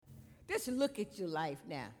Just look at your life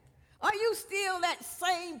now. Are you still that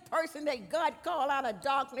same person that God called out of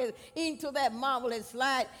darkness into that marvelous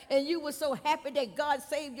light? And you were so happy that God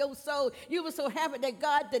saved your soul. You were so happy that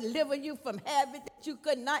God delivered you from habits that you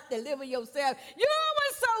could not deliver yourself. You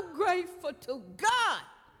were so grateful to God.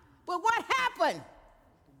 But what happened?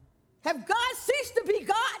 Have God ceased to be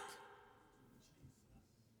God?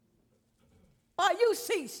 Or you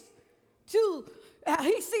ceased to,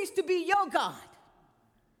 he ceased to be your God?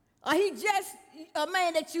 Or he just a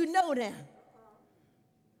man that you know now?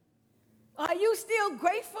 Are you still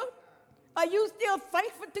grateful? Are you still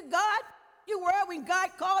faithful to God? You were when God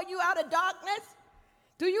called you out of darkness?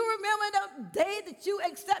 Do you remember the day that you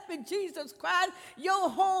accepted Jesus Christ? Your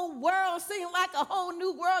whole world seemed like a whole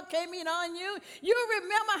new world came in on you. You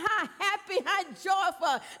remember how happy, how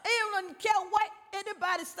joyful, even don't care what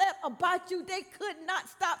anybody said about you, they could not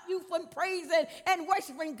stop you from praising and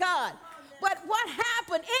worshiping God. But what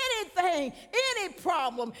happened? Anything, any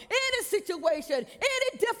problem, any situation,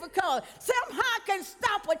 any difficulty, somehow can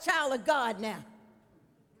stop a child of God now.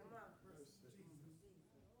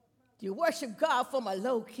 You worship God from a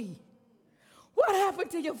low key. What happened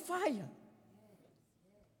to your fire?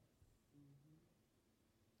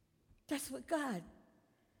 That's what God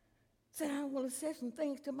said. I want to say some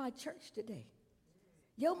things to my church today.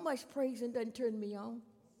 Your much praising doesn't turn me on.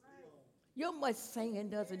 Your much singing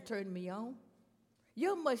doesn't turn me on.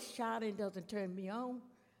 Your much shouting doesn't turn me on.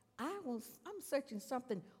 I'm searching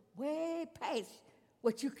something way past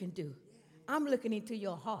what you can do. I'm looking into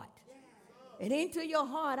your heart. And into your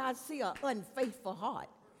heart, I see an unfaithful heart.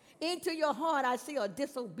 Into your heart, I see a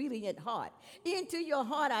disobedient heart. Into your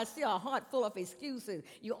heart, I see a heart full of excuses.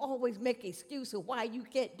 You always make excuses why you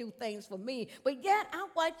can't do things for me. But yet, I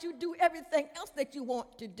want you to do everything else that you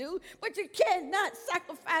want to do. But you cannot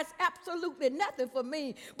sacrifice absolutely nothing for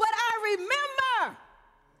me. But I remember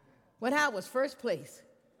when I was first place,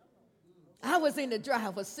 I was in the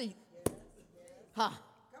driver's seat. Huh?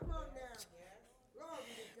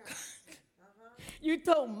 You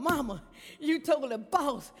told mama, you told the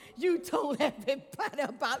boss, you told everybody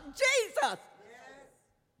about Jesus. Yes.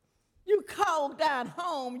 You called down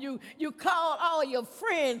home, you called all your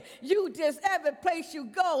friends, you just every place you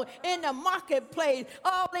go, in the marketplace,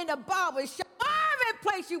 all in the barber shop, every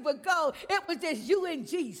place you would go, it was just you and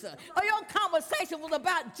Jesus. Or your conversation was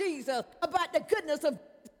about Jesus, about the goodness of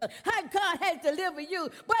Jesus, how God has delivered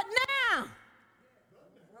you. But now,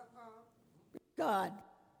 God,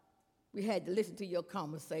 we had to listen to your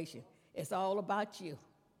conversation. It's all about you.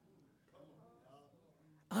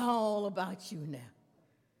 All about you now.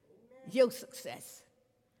 Your success,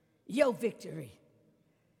 your victory,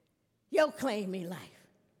 your claim in life.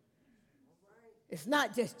 It's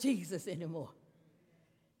not just Jesus anymore.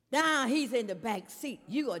 Now he's in the back seat.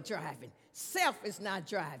 You are driving. Self is not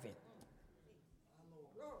driving.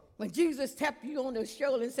 When Jesus tapped you on the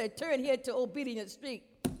shoulder and said, turn here to Obedience Street,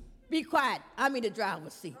 be quiet. I'm in the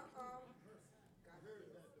driver's seat.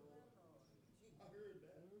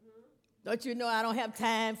 Don't you know I don't have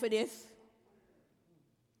time for this?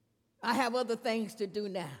 I have other things to do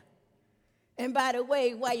now. And by the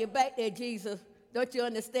way, while you're back there, Jesus, don't you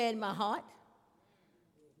understand my heart?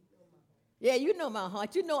 Yeah, you know my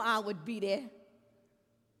heart. You know I would be there.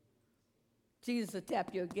 Jesus will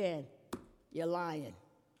tap you again. You're lying.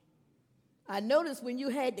 I noticed when you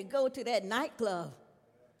had to go to that nightclub,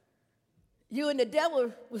 you and the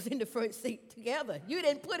devil was in the front seat together. You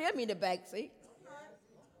didn't put him in the back seat.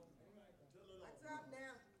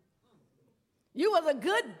 You was a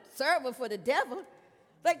good server for the devil.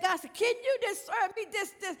 Like God said, can you just serve me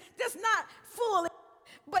this not fully,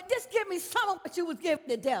 but just give me some of what you was giving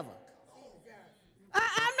the devil. I'm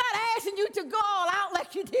not asking you to go all out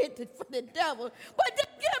like you did for the devil, but just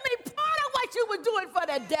give me part of what you were doing for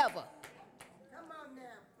the devil. Come on now,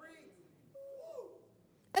 preach.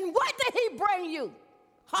 And what did he bring you?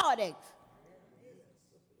 Heartaches.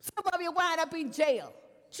 Some of you wind up in jail,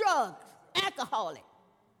 drugs, alcoholic.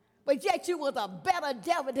 But yet you was a better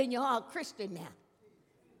devil than you are a Christian now.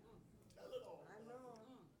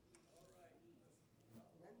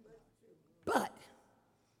 But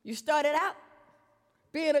you started out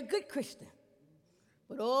being a good Christian.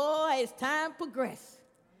 But as time progressed,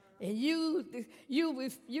 and you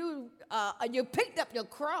picked up your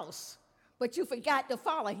cross, but you forgot to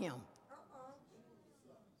follow him.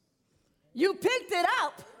 You picked it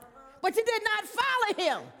up, but you did not follow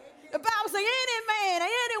him. The Bible says, any man,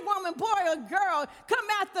 any woman, boy or girl, come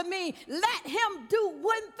after me. Let him do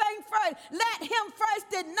one thing first. Let him first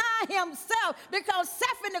deny himself, because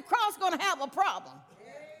self in the cross is going to have a problem.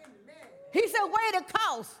 Amen. He said, weigh the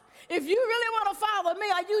cost. If you really want to follow me,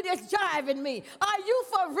 are you just jiving me? Are you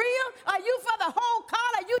for real? Are you for the whole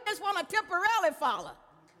call, or you just want to temporarily follow?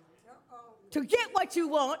 To get what you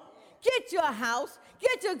want, get your house,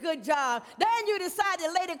 get your good job. Then you decide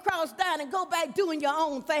to lay the cross down and go back doing your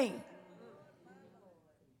own thing.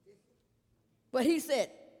 But he said,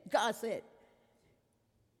 God said,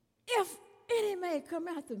 if any man come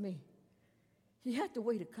after me, you have to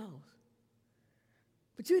weigh the cost.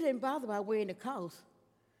 But you didn't bother by weighing the cost.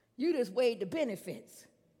 You just weighed the benefits.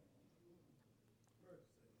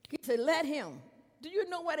 He said, let him. Do you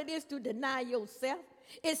know what it is to deny yourself?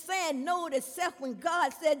 It's saying no to self. When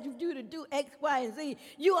God said you to do X, Y, and Z,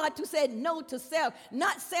 you ought to say no to self.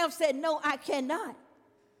 Not self said, no, I cannot.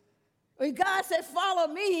 When God said,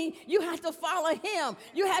 follow me, you have to follow him.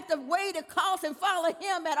 You have to weigh the cost and follow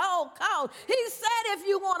him at all costs. He said if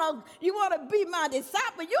you want to be my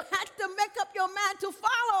disciple, you have to make up your mind to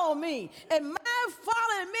follow me. And my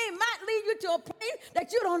following me might lead you to a place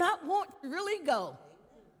that you do not want to really go.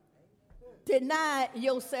 Deny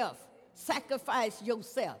yourself. Sacrifice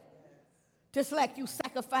yourself. Just like you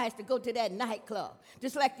sacrifice to go to that nightclub.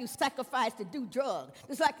 Just like you sacrifice to do drugs.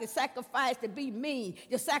 Just like you sacrifice to be mean.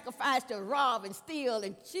 You sacrifice to rob and steal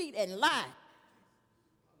and cheat and lie.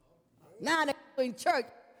 Now that you're in church,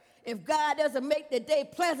 if God doesn't make the day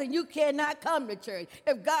pleasant, you cannot come to church.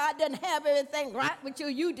 If God doesn't have everything right with you,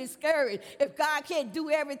 you discouraged. If God can't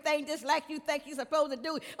do everything just like you think he's supposed to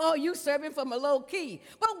do, oh, you serving from a low key.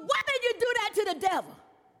 But why did you do that to the devil?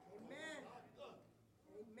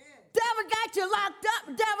 Devil got you locked up.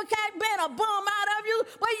 Devil can't ban a bomb out of you,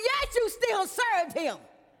 but yet you still served him.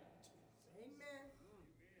 Amen.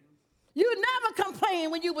 You never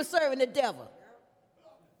complained when you were serving the devil.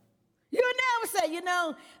 You never say,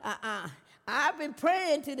 I've been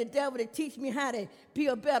praying to the devil to teach me how to be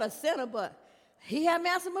a better sinner, but he hasn't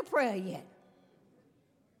answered my prayer yet.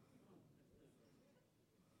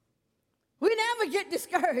 We never get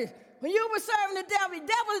discouraged. When you were serving the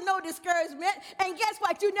devil is no discouragement. And guess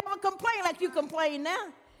what? You never complain like you complain now.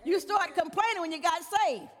 You started complaining when you got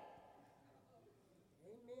saved.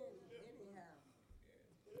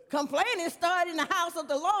 Complaining started in the house of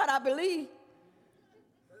the Lord, I believe.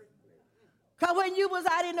 Because when you was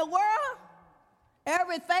out in the world,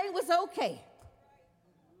 everything was okay.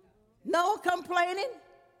 No complaining.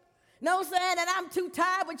 No saying that I'm too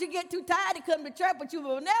tired, but you get too tired to come to church, but you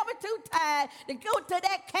were never too tired to go to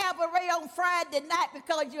that cabaret on Friday night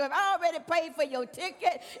because you have already paid for your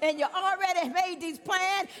ticket and you already made these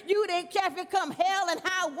plans. You didn't care if it come hell and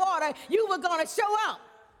high water, you were going to show up.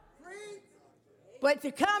 But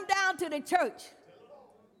to come down to the church,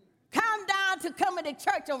 come down to coming to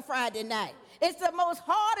church on Friday night. It's the most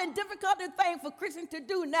hard and difficult thing for Christians to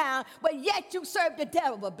do now, but yet you serve the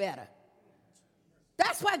devil better.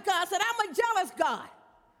 That's why God said, I'm a jealous God.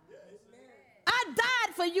 I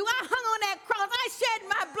died for you. I hung on that cross. I shed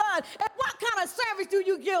my blood. And what kind of service do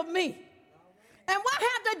you give me? And what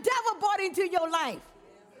have the devil brought into your life?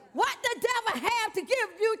 What the devil have to give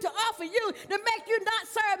you, to offer you, to make you not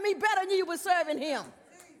serve me better than you were serving him?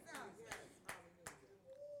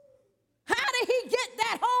 How did he get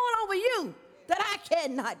that hold over you that I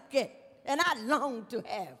cannot get and I long to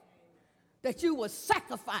have? That you will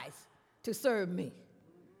sacrifice to serve me.